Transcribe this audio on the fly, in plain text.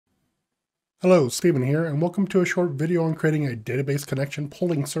Hello, Stephen here, and welcome to a short video on creating a database connection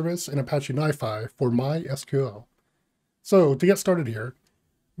polling service in Apache Nifi for MySql. So to get started here,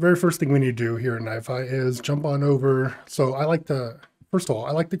 very first thing we need to do here in Nifi is jump on over. So first of all,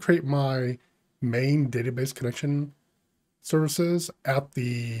 I like to create my main database connection services at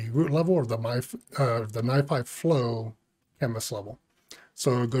the root level or the Nifi flow canvas level.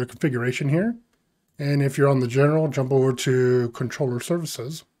 So go to configuration here, and if you're on the general, jump over to controller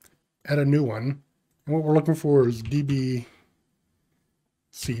services. Add a new one. And what we're looking for is DBCP,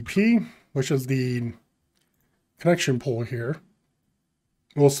 which is the connection pool here.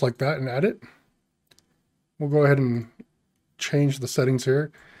 We'll select that and add it. We'll go ahead and change the settings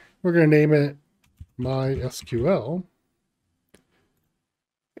here. We're going to name it MySql.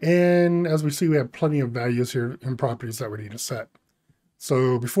 And as we see, we have plenty of values here and properties that we need to set.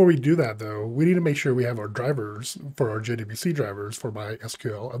 So before we do that, though, we need to make sure we have our drivers for our JDBC drivers for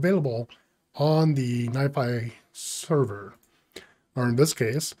MySql available on the Nifi server. Or in this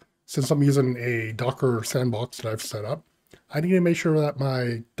case, since I'm using a Docker sandbox that I've set up, I need to make sure that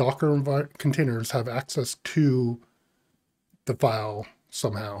my Docker containers have access to the file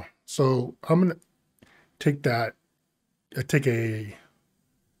somehow. So I'm going to take a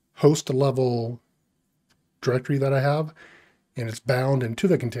host level directory that I have, and it's bound into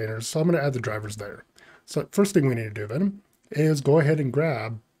the containers, so I'm going to add the drivers there. So first thing we need to do then is go ahead and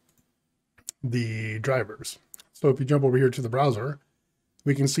grab the drivers. So if you jump over here to the browser,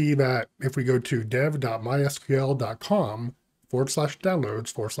 we can see that if we go to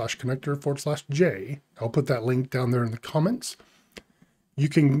dev.mysql.com/downloads/connector/j, I'll put that link down there in the comments.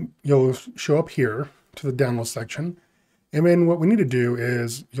 You'll show up here to the download section. And then what we need to do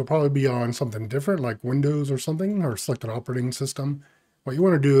is, you'll probably be on something different like Windows or something, or select an operating system. What you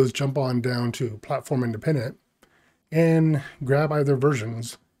want to do is jump on down to platform independent and grab either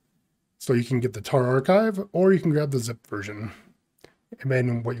versions. So you can get the tar archive or you can grab the zip version. And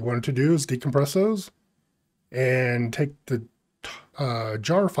then what you want to do is decompress those and take the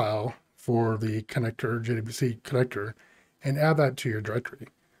jar file for the connector, JDBC connector, and add that to your directory.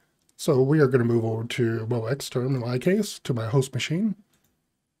 So we are going to move over to extern, in my case, to my host machine.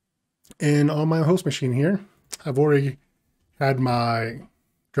 And on my host machine here, I've already had my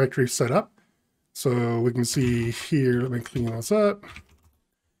directory set up. So we can see here, let me clean this up.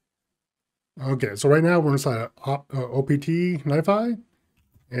 Okay, so right now we're inside of OPT Nifi.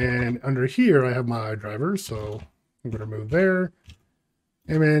 And under here, I have my drivers. So I'm going to move there.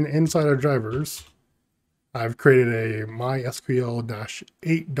 And then inside our drivers, I've created a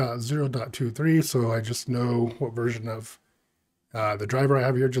MySql-8.0.23, so I just know what version of the driver I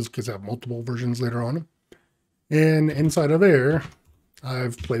have here, just because I have multiple versions later on. And inside of there,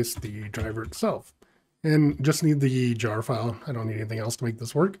 I've placed the driver itself. And just need the jar file. I don't need anything else to make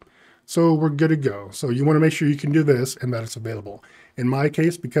this work. So we're good to go. So you want to make sure you can do this and that it's available. In my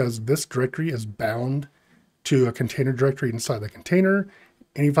case, because this directory is bound to a container directory inside the container,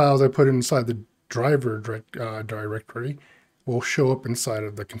 any files I put inside the driver directory will show up inside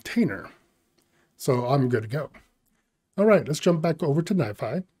of the container. So I'm good to go. All right, let's jump back over to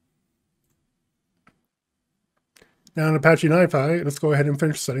Nifi. Now in Apache Nifi, let's go ahead and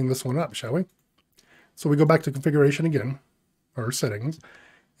finish setting this one up, shall we? So we go back to configuration again, or settings.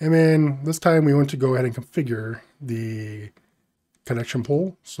 And then this time we want to go ahead and configure the connection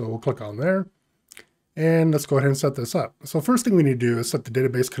pool. So we'll click on there. And let's go ahead and set this up. So first thing we need to do is set the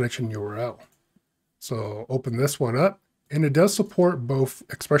database connection URL. So open this one up, and it does support both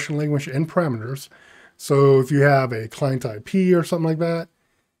expression language and parameters. So if you have a client IP or something like that,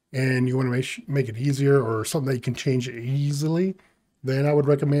 and you want to make it easier or something that you can change easily, then I would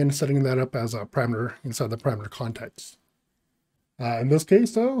recommend setting that up as a parameter inside the parameter context. In this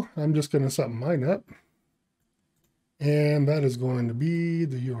case, though, I'm just going to set mine up, and that is going to be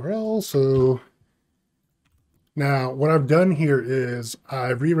the URL. So now, what I've done here is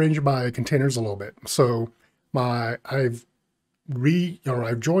I've rearranged my containers a little bit. So I've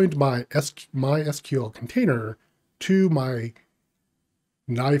joined my MySql container to my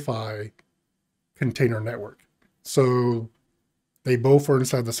Nifi container network. So they both are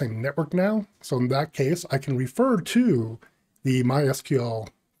inside the same network now. So in that case, I can refer to the MySql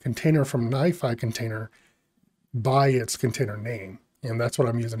container from Nifi container by its container name. And that's what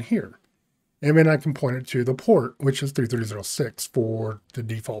I'm using here. And then I can point it to the port, which is 3306 for the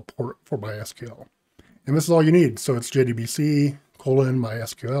default port for MySql. And this is all you need. So it's JDBC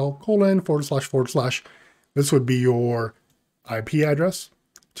 :MySql : / This would be your IP address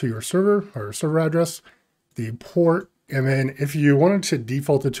to your server or server address, the port, and then if you wanted to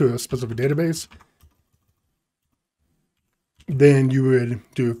default it to a specific database, then you would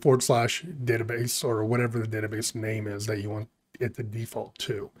do /database or whatever the database name is that you want it to default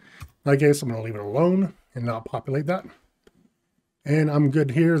to. In my case, I'm going to leave it alone and not populate that. And I'm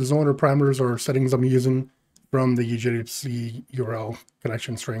good here. There's no other parameters or settings I'm using from the JDBC URL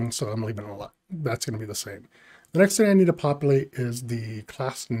connection string, so I'm leaving it alone. That's going to be the same. The next thing I need to populate is the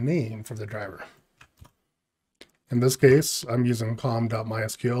class name for the driver. In this case, I'm using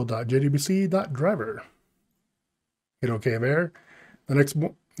com.mysql.jdbc.driver. Hit OK there.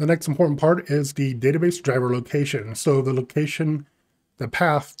 The next important part is the database driver location. So the location, the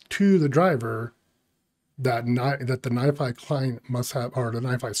path to the driver that the Nifi client must have, or the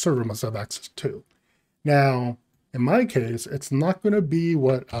Nifi server must have access to. Now, in my case, it's not going to be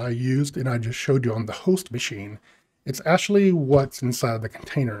what I used and I just showed you on the host machine. It's actually what's inside the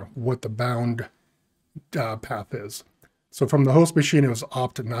container, what the bound path is. So from the host machine, it was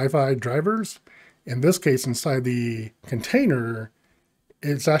opt Nifi drivers. In this case, inside the container,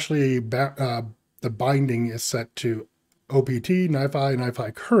 it's actually the binding is set to OPT,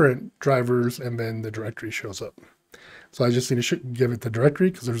 Nifi current drivers, and then the directory shows up. So I just need to give it the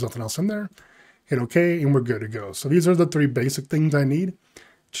directory because there's nothing else in there. Hit OK, and we're good to go. So these are the 3 basic things I need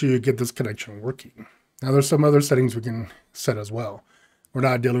to get this connection working. Now there's some other settings we can set as well. We're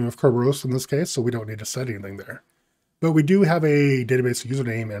not dealing with Kerberos in this case, so we don't need to set anything there. But we do have a database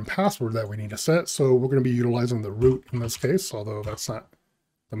username and password that we need to set, so we're going to be utilizing the root in this case, although that's not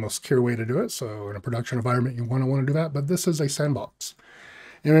the most secure way to do it. So in a production environment, you want to do that, but this is a sandbox.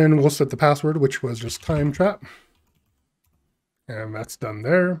 And then we'll set the password, which was just time trap. And that's done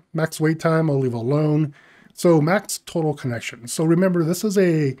there. Max wait time, I'll leave alone. So max total connection. So remember, this is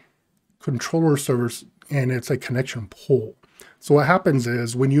a controller service and it's a connection pool. So what happens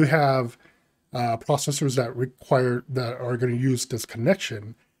is when you have processors that are going to use this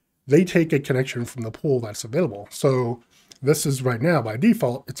connection, they take a connection from the pool that's available. So this is right now, by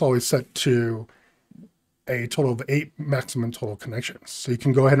default, it's always set to a total of 8 maximum total connections. So you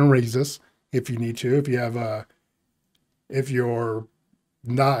can go ahead and raise this if you need to. If you're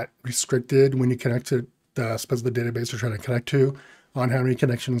not restricted when you connect to the specific database you're trying to connect to on how many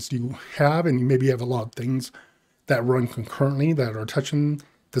connections you have, and maybe you have a lot of things that run concurrently that are touching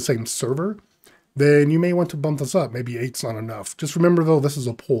the same server, then you may want to bump this up. Maybe 8's not enough. Just remember though, this is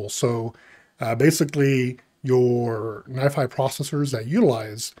a pool. So basically your Nifi processors that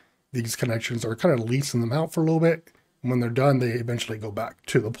utilize these connections are kind of leasing them out for a little bit. And when they're done, they eventually go back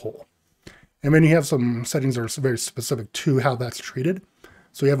to the pool. And then you have some settings that are very specific to how that's treated.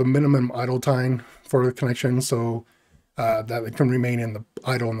 So you have a minimum idle time for the connection, so that it can remain in the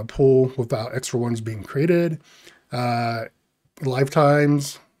idle in the pool without extra ones being created.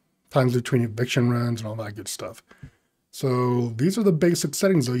 Lifetimes, times between eviction runs, and all that good stuff. So these are the basic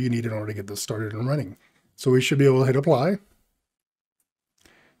settings though you need in order to get this started and running. So we should be able to hit apply.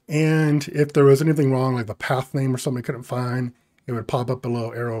 And if there was anything wrong, like the path name or something I couldn't find, it would pop up a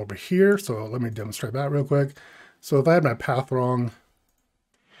little arrow over here. So let me demonstrate that real quick. So if I had my path wrong,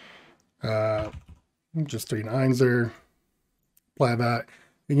 just 3 9s there, apply that.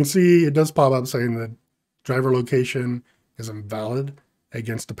 You can see it does pop up saying the driver location is invalid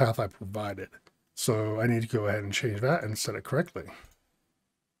against the path I provided. So I need to go ahead and change that and set it correctly.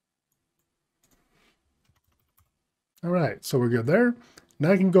 All right, so we're good there.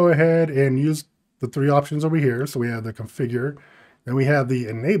 Now I can go ahead and use the 3 options over here. So we have the configure, then we have the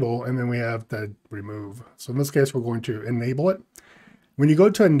enable, and then we have the remove. So in this case, we're going to enable it. When you go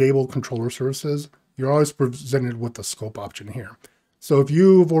to enable controller services, you're always presented with the scope option here. So if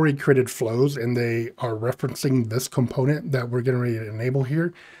you've already created flows and they are referencing this component that we're getting ready to enable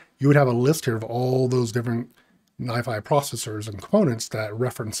here, you would have a list here of all those different Nifi processors and components that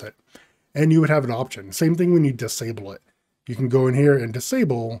reference it. And you would have an option. Same thing when you disable it. You can go in here and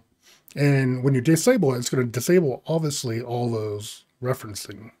disable, and when you disable it, it's going to disable obviously all those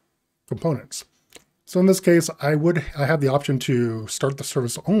referencing components. So in this case, I have the option to start the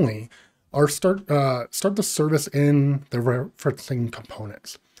service only, or start the service in the referencing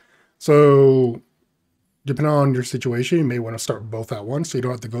components. So depending on your situation, you may want to start both at once, so you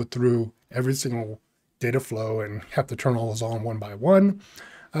don't have to go through every single data flow and have to turn all those on one by one.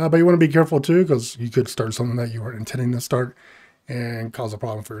 But you want to be careful too, because you could start something that you weren't intending to start and cause a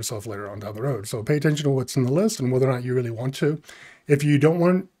problem for yourself later on down the road. So pay attention to what's in the list and whether or not you really want to. If you don't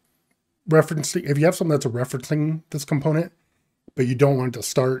want referencing, if you have something that's referencing this component, but you don't want it to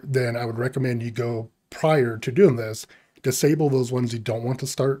start, then I would recommend you go prior to doing this, disable those ones you don't want to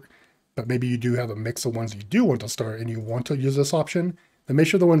start, but maybe you do have a mix of ones you do want to start and you want to use this option, then make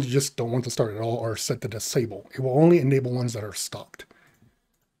sure the ones you just don't want to start at all are set to disable. It will only enable ones that are stopped.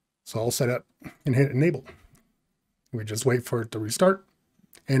 So I'll set up and hit enable. We just wait for it to restart,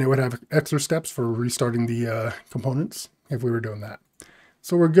 and it would have extra steps for restarting the components if we were doing that.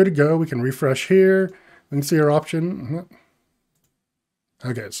 So we're good to go. We can refresh here. We can see our option.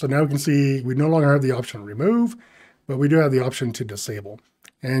 Okay, so now we can see we no longer have the option to remove, but we do have the option to disable.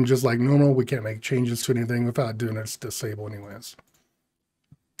 And just like normal, we can't make changes to anything without doing it disable anyways.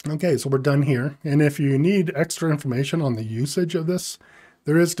 Okay, so we're done here. And if you need extra information on the usage of this,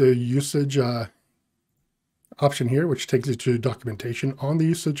 there is the usage option here, which takes you to documentation on the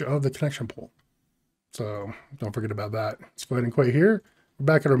usage of the connection pool. So don't forget about that. Let's go ahead and quit here. We're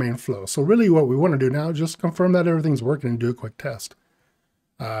back at our main flow. So really what we want to do now is just confirm that everything's working and do a quick test.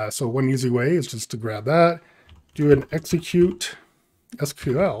 So one easy way is just to grab that, do an execute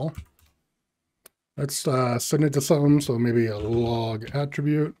SQL. Let's send it to something, so maybe a log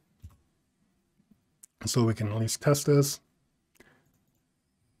attribute, so we can at least test this.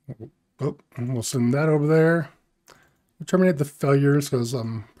 Oh, we'll send that over there. We'll terminate the failures because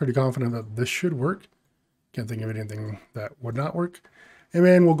I'm pretty confident that this should work. Can't think of anything that would not work. And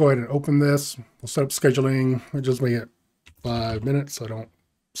then we'll go ahead and open this. We'll set up scheduling. We'll just make it 5 minutes so I don't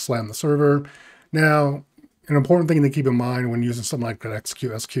slam the server. Now, an important thing to keep in mind when using something like that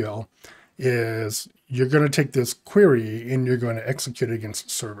execute SQL is you're going to take this query and you're going to execute it against the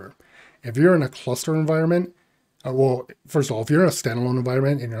server. If you're in a cluster environment, well, first of all, if you're in a standalone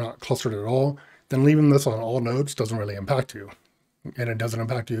environment and you're not clustered at all, then leaving this on all nodes doesn't really impact you. And it doesn't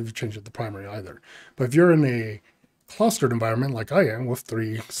impact you if you change it to primary either. But if you're in a clustered environment like I am with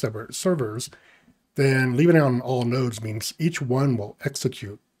 3 separate servers, then leaving it on all nodes means each one will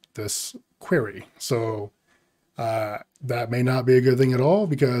execute this query. So that may not be a good thing at all,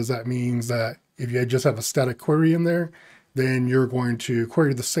 because that means that if you just have a static query in there, then you're going to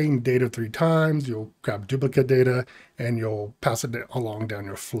query the same data 3 times, you'll grab duplicate data, and you'll pass it along down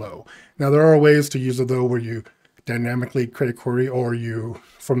your flow. Now, there are ways to use it, though, where you dynamically create a query, or you,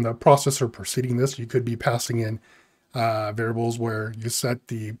 from the processor preceding this, you could be passing in variables where you set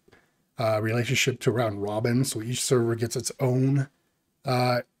the relationship to round robin, so each server gets its own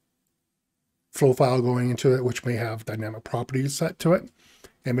flow file going into it, which may have dynamic properties set to it.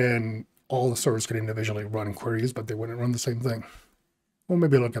 And then all the servers could individually run queries, but they wouldn't run the same thing. We'll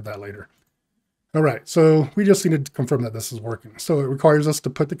maybe look at that later. All right, so we just need to confirm that this is working. So it requires us to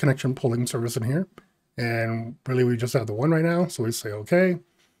put the connection pulling service in here. And really we just have the one right now. So we say, okay.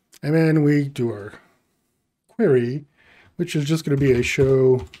 And then we do our query, which is just going to be a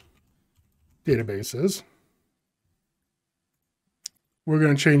show databases. We're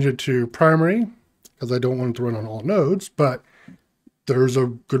going to change it to primary because I don't want it to run on all nodes, but there's a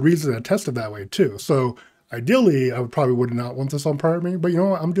good reason to test it that way too. So ideally, I would not want this on primary, but you know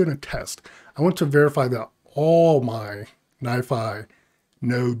what? I'm doing a test. I want to verify that all my NiFi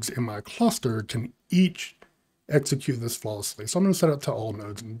nodes in my cluster can each execute this flawlessly. So I'm going to set it to all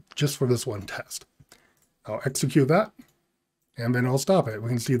nodes just for this one test. I'll execute that, and then I'll stop it. We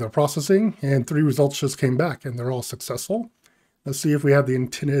can see the processing, and 3 results just came back, and they're all successful. Let's see if we have the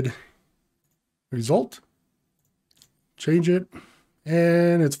intended result. Change it,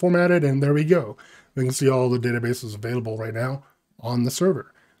 and it's formatted, and there we go. We can see all the databases available right now on the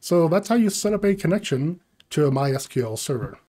server. So that's how you set up a connection to a MySql server.